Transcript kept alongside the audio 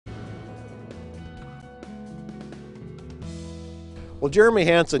Well, Jeremy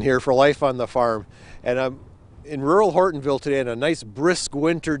Hansen here for Life on the Farm, and I'm in rural Hortonville today on a nice brisk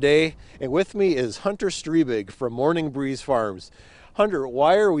winter day, and with me is Hunter Strebig from Morning Breeze Farms. Hunter,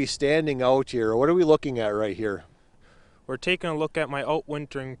 why are we standing out here? What are we looking at right here? We're taking a look at my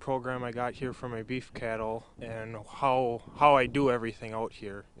outwintering program I got here for my beef cattle and how I do everything out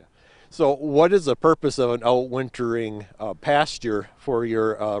here. So what is the purpose of an outwintering pasture for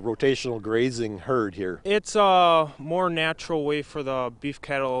your rotational grazing herd here? It's a more natural way for the beef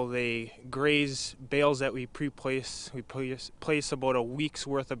cattle. They graze bales that we pre-place. We place about a week's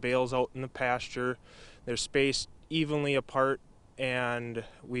worth of bales out in the pasture. They're spaced evenly apart, and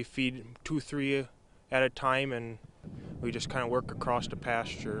we feed 2-3 at a time, and we just kind of work across the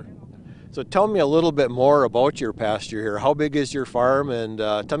pasture. So tell me a little bit more about your pasture here. How big is your farm, and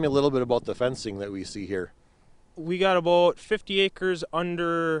tell me a little bit about the fencing that we see here. We got about 50 acres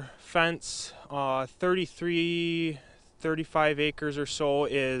under fence. 33, 35 acres or so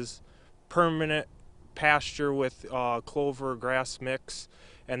is permanent pasture with clover grass mix.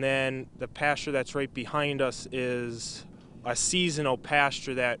 And then the pasture that's right behind us is a seasonal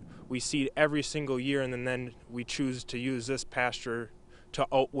pasture that we seed every single year, and then we choose to use this pasture to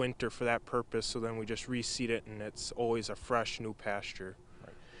outwinter for that purpose. So then we just reseed it, and it's always a fresh new pasture.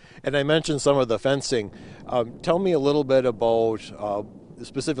 And I mentioned some of the fencing. Tell me a little bit about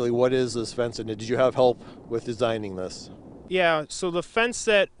specifically what is this fencing? Did you have help with designing this? Yeah, so the fence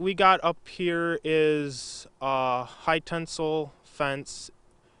that we got up here is a high tensile fence.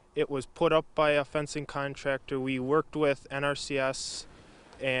 It was put up by a fencing contractor. We worked with NRCS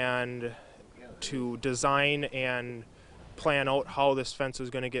and to design and plan out how this fence was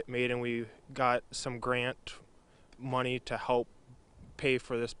going to get made, and we got some grant money to help pay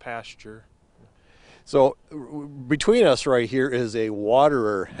for this pasture. So between us right here is a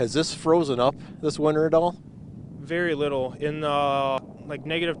waterer. Has this frozen up this winter at all? Very little. In the like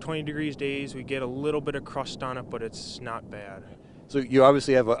negative 20 degrees days, we get a little bit of crust on it, but it's not bad. So you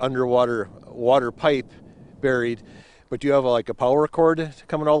obviously have an underwater water pipe buried, but do you have like a power cord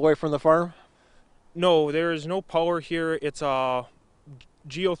coming all the way from the farm? No, there is no power here. It's a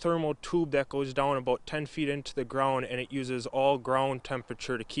geothermal tube that goes down about 10 feet into the ground, and it uses all ground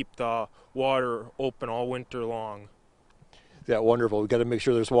temperature to keep the water open all winter long. Yeah, wonderful. We've got to make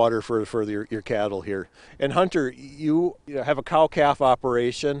sure there's water for your cattle here. And Hunter, you have a cow-calf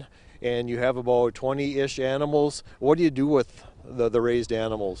operation, and you have about 20-ish animals. What do you do with the raised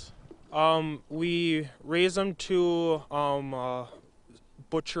animals? We raise them to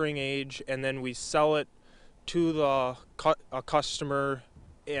butchering age, and then we sell it to a customer,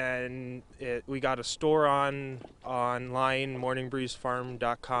 and we got a store online,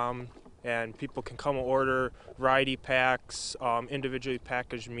 morningbreezefarm.com, and people can come order variety packs, individually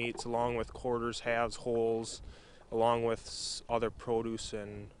packaged meats, along with quarters, halves, wholes, along with other produce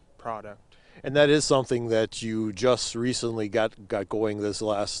and product. And that is something that you just recently got going this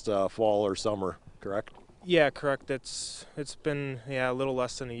last fall or summer, correct? Yeah, correct. It's been a little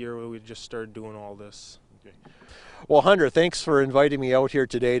less than a year where we just started doing all this. Okay. Well, Hunter, thanks for inviting me out here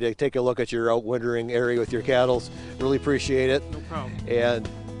today to take a look at your outwintering area with your cattle. Really appreciate it. No problem. And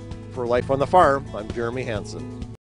for Life on the Farm, I'm Jeremy Hansen.